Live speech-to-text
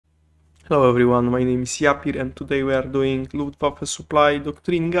Hello everyone, my name is Yappir and today we are doing Luftwaffe Supply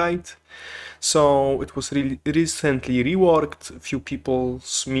Doctrine Guide. So it was recently reworked. A few people,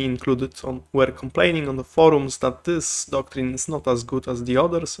 me included, were complaining on the forums that this doctrine is not as good as the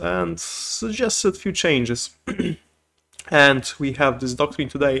others and suggested few changes. And we have this doctrine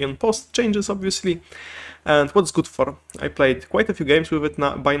today and post changes obviously. And what's good for? I played quite a few games with it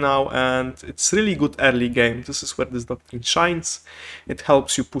by now, and it's really good early game. This is where this doctrine shines. It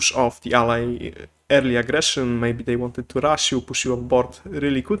helps you push off the ally early aggression. Maybe they wanted to rush you, push you off board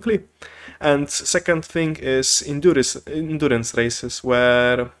really quickly. And second thing is endurance races,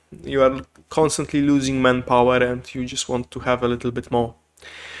 where you are constantly losing manpower and you just want to have a little bit more.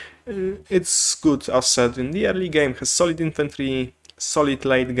 It's good, as said, in the early game, has solid infantry, solid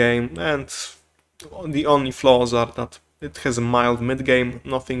late game, and the only flaws are that it has a mild mid-game,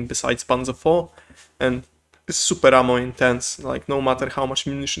 nothing besides Panzer IV, and it's super ammo intense. Like, no matter how much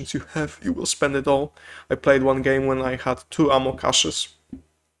munitions you have, you will spend it all. I played one game when I had 2 ammo caches,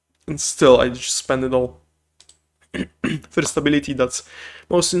 and still I just spend it all. First ability that's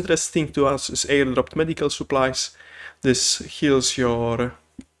most interesting to us is airdropped medical supplies. This heals your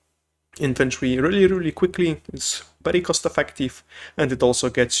infantry really quickly. It's very cost effective, and it also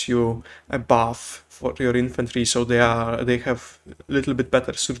gets you a buff for your infantry, so they have a little bit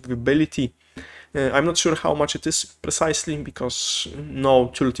better survivability. I'm not sure how much it is precisely because no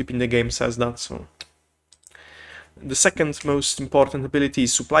tooltip in the game says that. So the second most important ability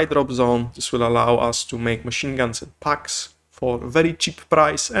is supply drop zone. This will allow us to make machine guns in packs for a very cheap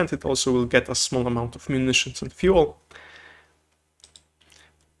price, and it also will get a small amount of munitions and fuel.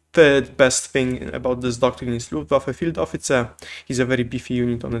 Third best thing about this doctrine is Luftwaffe Field Officer. He's a very beefy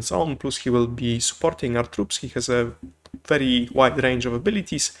unit on its own, plus he will be supporting our troops. He has a very wide range of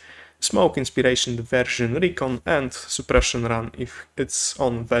abilities: smoke, inspiration, diversion, recon, and suppression run if it's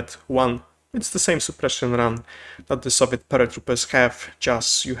on VET 1. It's the same suppression run that the Soviet paratroopers have,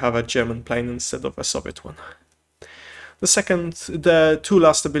 just you have a German plane instead of a Soviet one. The two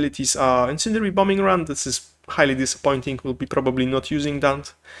last abilities are incendiary bombing run. This is highly disappointing, we'll be probably not using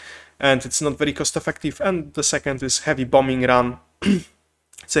that, and it's not very cost effective. And the second is heavy bombing run.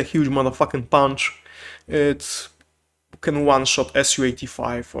 It's a huge motherfucking punch. It can one-shot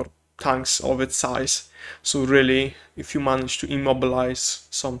Su-85 or tanks of its size, so really, if you manage to immobilize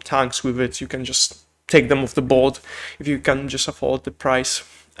some tanks with it, you can just take them off the board if you can just afford the price.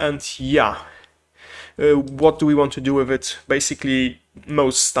 And yeah, what do we want to do with it? Basically,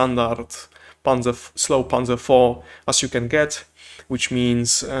 most standard slow Panzer IV as you can get, which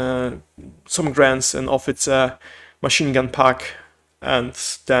means some grants, and off its machine gun pack, and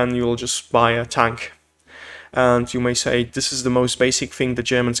then you'll just buy a tank. And you may say, this is the most basic thing the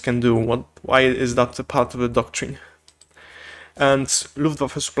Germans can do. Why is that a part of the doctrine? And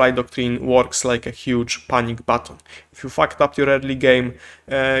Luftwaffe Supply Doctrine works like a huge panic button. If you fucked up your early game,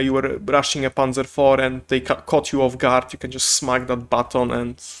 you were rushing a Panzer IV and they caught you off guard, you can just smack that button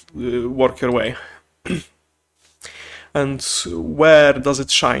and work your way. And where does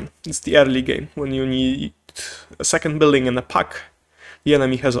it shine? It's the early game, when you need a second building and a pack. The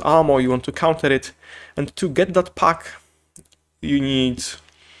enemy has armor, you want to counter it, and to get that pack, you need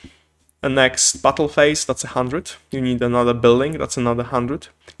a next battle phase, that's 100. You need another building, that's another 100.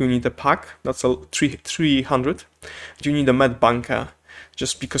 You need a pack, that's 300. You need a med bunker,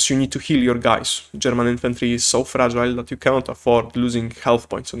 just because you need to heal your guys. German infantry is so fragile that you cannot afford losing health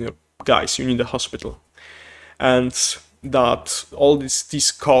points on your guys. You need a hospital. And that all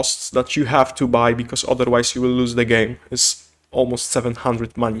these costs that you have to buy, because otherwise you will lose the game, is almost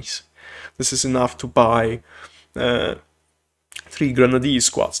 700 monies. This is enough to buy 3 grenadier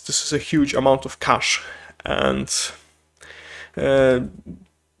squads. This is a huge amount of cash, and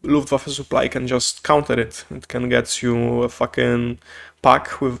Luftwaffe Supply can just counter it. It can get you a fucking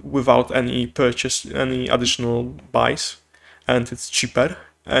pack without any additional buys, and it's cheaper,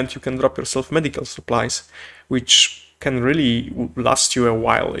 and you can drop yourself medical supplies, which can really last you a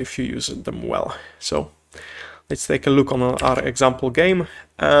while if you use them well. So let's take a look on our example game,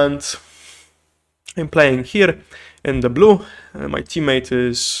 and I'm playing here in the blue. My teammate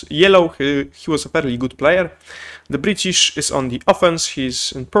is yellow. He was a very good player. The British is on the offense,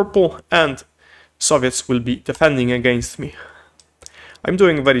 he's in purple, and Soviets will be defending against me. I'm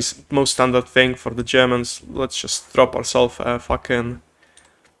doing very most standard thing for the Germans. Let's just drop ourselves a fucking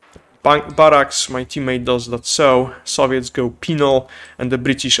barracks. My teammate does that, so Soviets go penal, and the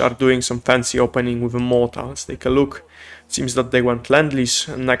British are doing some fancy opening with a mortar. Let's take a look. It seems that they went Lend-Lease.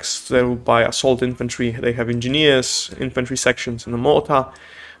 Next they will buy assault infantry. They have engineers, infantry sections, and a mortar.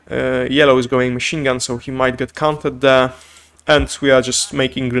 Yellow is going machine gun, so he might get countered there. and we are just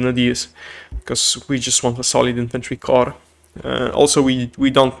making grenadiers because we just want a solid infantry corps. Also, we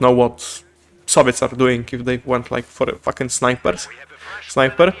don't know what Soviets are doing, if they went like for a fucking sniper,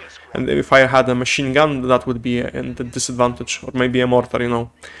 and if I had a machine gun, that would be a disadvantage, or maybe a mortar, you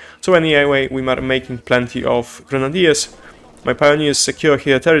know. So anyway, we are making plenty of grenadiers. My pioneers secure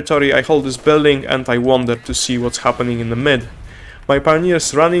here territory, I hold this building, and I wander to see what's happening in the mid. My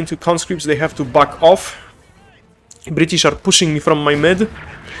pioneers run into conscripts, they have to back off. British are pushing me from my mid,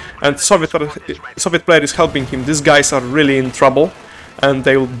 and Soviet player is helping him. These guys are really in trouble, and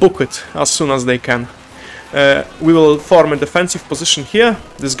they will book it as soon as they can. We will form a defensive position here.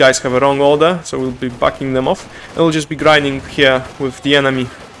 These guys have a wrong order, so we'll be backing them off. And we'll just be grinding here with the enemy.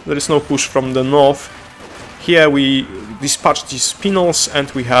 There is no push from the north. Here we dispatch these pinels, and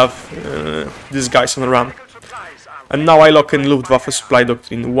we have these guys on the run. And now I lock in Luftwaffe supply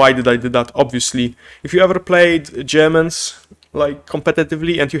doctrine. Why did I do that? Obviously, if you ever played Germans like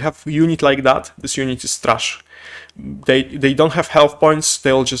competitively and you have a unit like that, this unit is trash. They don't have health points,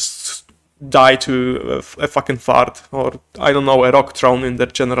 they'll just die to a fucking fart, or I don't know, a rock thrown in their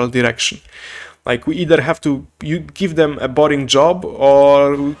general direction. Like, we either have to give them a boring job,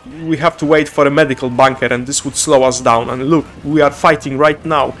 or we have to wait for a medical bunker, and this would slow us down. And look, we are fighting right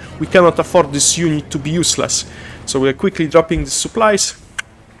now. We cannot afford this unit to be useless. So we are quickly dropping the supplies.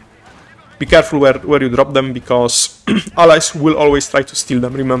 Be careful where you drop them, because allies will always try to steal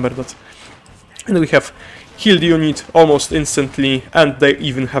them, remember that. And we have healed the unit almost instantly, and they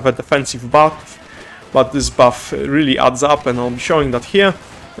even have a defensive buff. But this buff really adds up, and I'll be showing that here.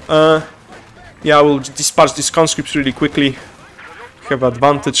 Yeah, we'll dispatch these conscripts really quickly. We have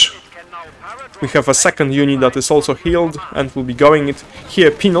advantage. We have a second unit that is also healed, and we'll be going it. Here,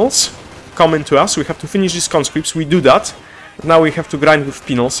 pinels coming to us. We have to finish these conscripts. We do that. Now we have to grind with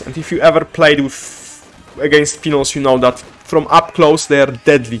pinels, and if you ever played against pinels, you know that from up close they are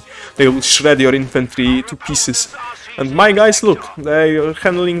deadly. They will shred your infantry to pieces. And my guys, look, they are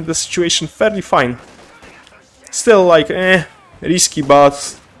handling the situation fairly fine. Still, like, risky,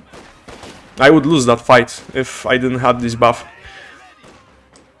 but I would lose that fight if I didn't have this buff.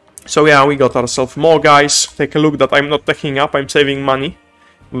 So yeah, we got ourselves more guys. Take a look that I'm not taking up, I'm saving money.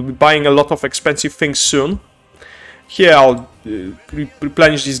 We'll be buying a lot of expensive things soon. Here I'll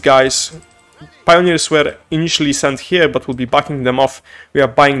replenish these guys. Pioneers were initially sent here, but we'll be backing them off. We are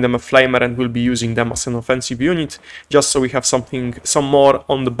buying them a flamer, and we'll be using them as an offensive unit, just so we have some more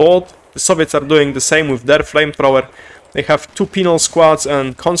on the board. The Soviets are doing the same with their flamethrower. They have 2 penal squads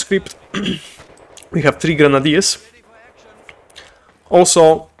and conscript. We have 3 grenadiers.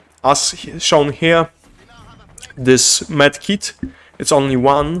 Also, as shown here, this med kit, it's only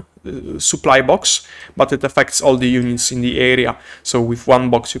one supply box, but it affects all the units in the area. So with one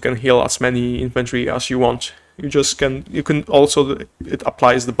box you can heal as many infantry as you want. You can also, it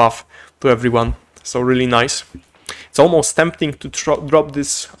applies the buff to everyone, so really nice. It's almost tempting to drop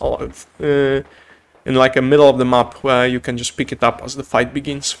this in like a middle of the map, where you can just pick it up as the fight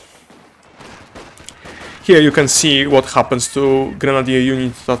begins. Here you can see what happens to grenadier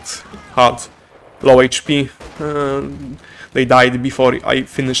units that had low HP. They died before I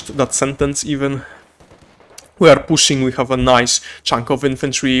finished that sentence even. We are pushing, we have a nice chunk of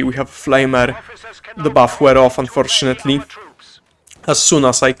infantry, we have a flamer. The buff wore off, unfortunately. As soon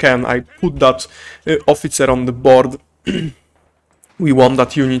as I can, I put that officer on the board. We want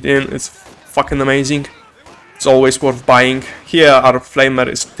that unit in, it's fucking amazing. It's always worth buying. Here our flamer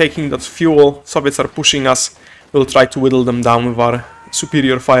is taking that fuel, Soviets are pushing us. We'll try to whittle them down with our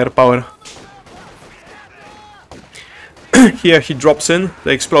superior firepower. Here he drops in the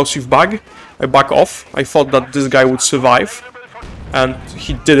explosive bag. I back off. I thought that this guy would survive, and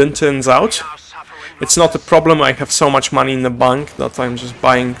he didn't, turns out. It's not a problem, I have so much money in the bank that I'm just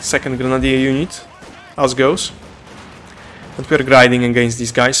buying second grenadier unit, as goes. And we're grinding against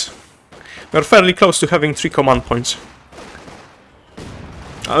these guys. We're fairly close to having 3 command points.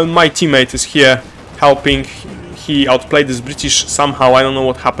 My teammate is here helping. He outplayed this British somehow, I don't know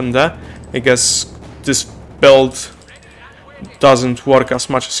what happened there. I guess this build doesn't work as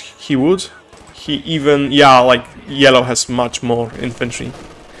much as he would. He even, yeah, like yellow has much more infantry.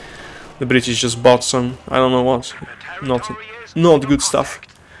 The British just bought some, I don't know what, not good stuff.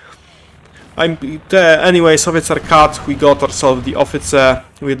 Anyway, Soviets are cut, we got ourselves the officer,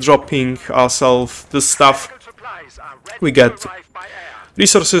 we're dropping ourselves this stuff. We get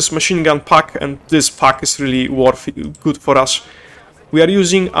resources, machine gun pack, and this pack is really good for us. We are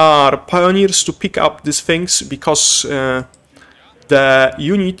using our pioneers to pick up these things, because the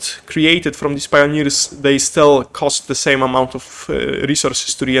unit created from these pioneers, they still cost the same amount of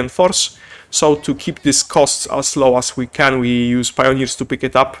resources to reinforce. So to keep these costs as low as we can, we use Pioneers to pick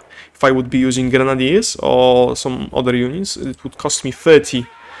it up. If I would be using Grenadiers or some other units, it would cost me 30,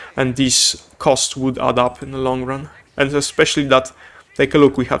 and these costs would add up in the long run. And especially that, take a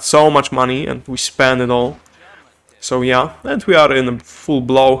look, we had so much money and we spent it all. So yeah, and we are in a full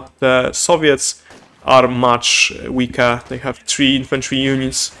blow. The Soviets are much weaker. They have 3 infantry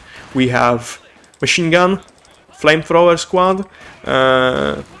units. We have machine gun, flamethrower squad,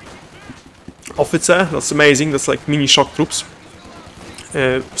 officer, that's amazing, that's like mini shock troops,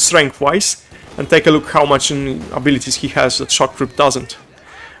 strength wise. And take a look how much abilities he has that shock troop doesn't.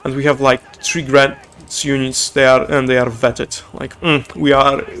 And we have like 3 grand units there, and they are vetted. Like, we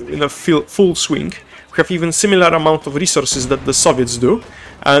are in a full swing. We have even similar amount of resources that the Soviets do,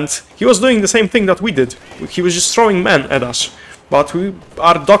 and he was doing the same thing that we did. He was just throwing men at us, but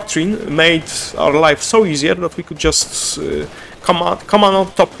our doctrine made our life so easier that we could just come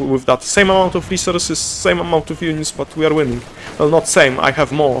on top with that. Same amount of resources, same amount of units, but we are winning. Well, not same, I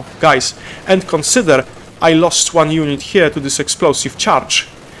have more, guys. And consider, I lost 1 unit here to this explosive charge.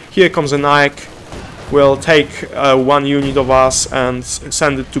 Here comes an AEK. We'll take 1 unit of us and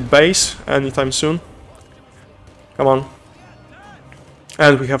send it to base anytime soon. Come on.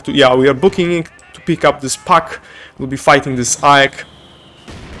 And we have to, yeah, we are booking it to pick up this pack. We'll be fighting this AEK.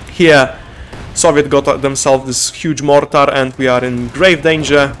 Here, Soviet got themselves this huge mortar and we are in grave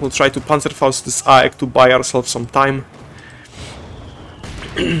danger. We'll try to Panzerfaust this AEK to buy ourselves some time.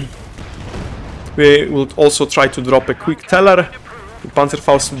 We will also try to drop a quick teller to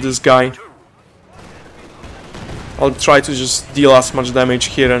Panzerfaust this guy. I'll try to just deal as much damage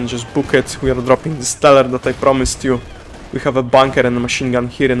here and just book it. We are dropping the stellar that I promised you. We have a bunker and a machine gun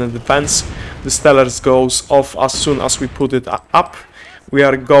here in the defense. The stellar goes off as soon as we put it up.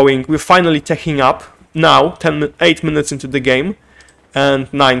 We're finally taking up now, 8 minutes into the game,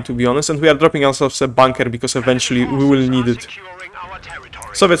 and 9 to be honest, and we are dropping ourselves a bunker because eventually we will need it.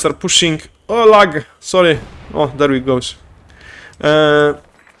 Soviets are pushing. Oh, lag! Sorry. Oh, there we goes.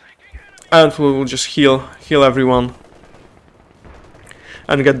 And we will just heal everyone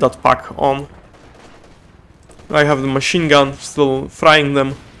and get that pack on. I have the machine gun still frying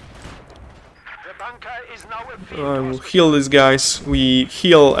them. I will heal these guys. We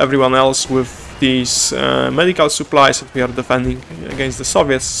heal everyone else with these medical supplies that we are defending against the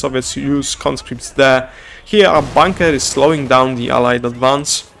Soviets. Soviets use conscripts there. Here our bunker is slowing down the Allied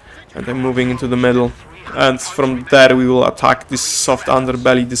advance, and I'm moving into the middle. And from there we will attack this soft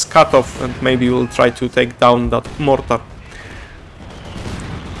underbelly, this cutoff, and maybe we'll try to take down that mortar.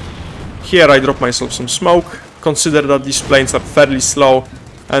 Here I drop myself some smoke. Consider that these planes are fairly slow,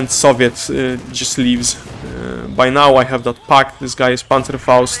 and Soviet just leaves. By now I have that pack. This guy is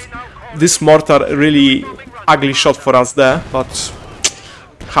Panzerfaust. This mortar, really ugly shot for us there, but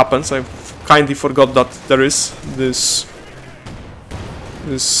happens. I kindly forgot that there is this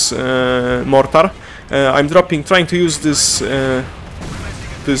mortar. I'm trying to use this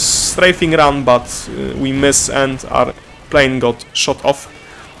strafing run, but we miss and our plane got shot off.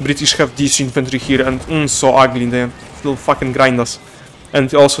 British have this infantry here and so ugly, they will fucking grind us.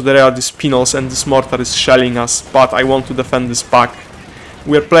 And also there are these pinels and this mortar is shelling us, but I want to defend this pack.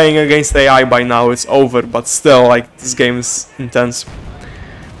 We're playing against AI by now, it's over, but still, like, this game is intense.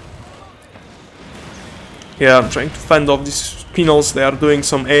 Yeah, I'm trying to fend off these pinels, they are doing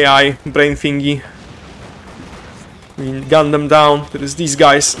some AI brain thingy. We gun them down. There is these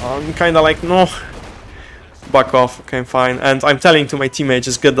guys. I'm kinda like, no. Back off. Okay, fine. And I'm telling to my teammate,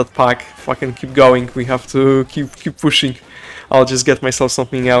 just get that pack. Fucking keep going. We have to keep pushing. I'll just get myself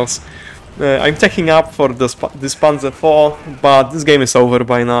something else. I'm taking up for this Panzer IV, but this game is over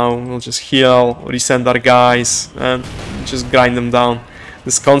by now. We'll just heal, resend our guys, and just grind them down.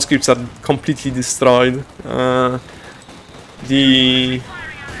 These conscripts are completely destroyed. The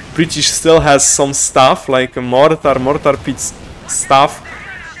British still has some stuff, like a mortar pit stuff,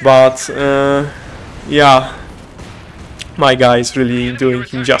 but yeah, my guy is really doing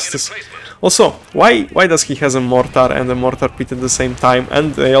injustice. Also, why does he has a mortar and a mortar pit at the same time,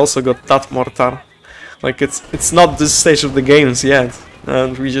 and they also got that mortar? Like, it's not this stage of the games yet,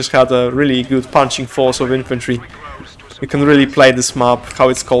 and we just had a really good punching force of infantry. You can really play this map, how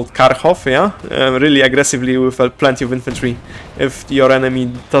it's called, Kharkov, yeah? Really aggressively with plenty of infantry, if your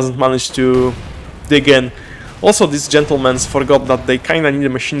enemy doesn't manage to dig in. Also, these gentlemen forgot that they kinda need a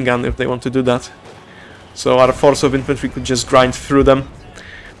machine gun if they want to do that. So our force of infantry could just grind through them.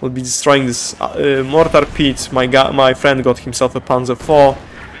 We'll be destroying this mortar pit. My friend got himself a Panzer IV.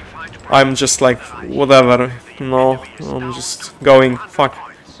 I'm just like, whatever, no, I'm just going, fuck.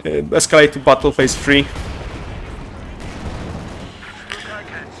 Escalate to battle phase 3.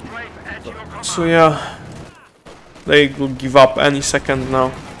 So yeah, they will give up any second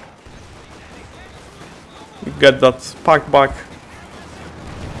now. We get that pack back.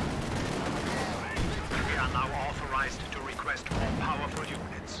 We are now authorized to request more powerful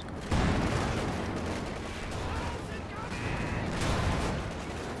units.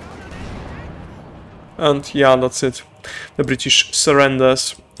 And yeah, that's it. The British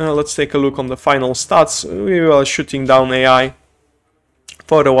surrenders. Let's take a look on the final stats. We were shooting down AI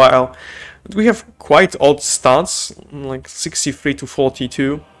for a while. We have quite odd stats, like 63 to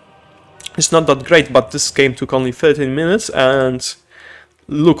 42. It's not that great, but this game took only 13 minutes, and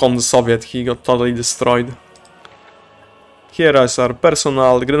look on the Soviet, he got totally destroyed. Here is our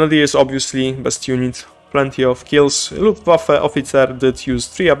personnel. The Grenadiers, obviously, best unit, plenty of kills. Luftwaffe officer did use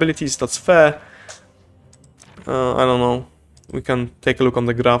 3 abilities, that's fair. I don't know, we can take a look on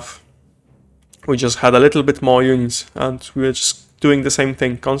the graph. We just had a little bit more units, and we were just doing the same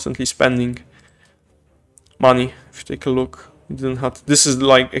thing, constantly spending money. If you take a look, we didn't have. This is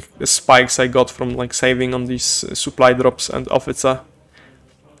like the spikes I got from like saving on these supply drops and officer.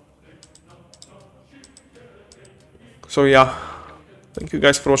 So yeah, thank you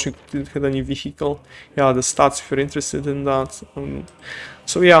guys for watching. Didn't hit any vehicle. Yeah, the stats if you're interested in that.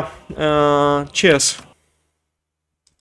 So yeah, cheers.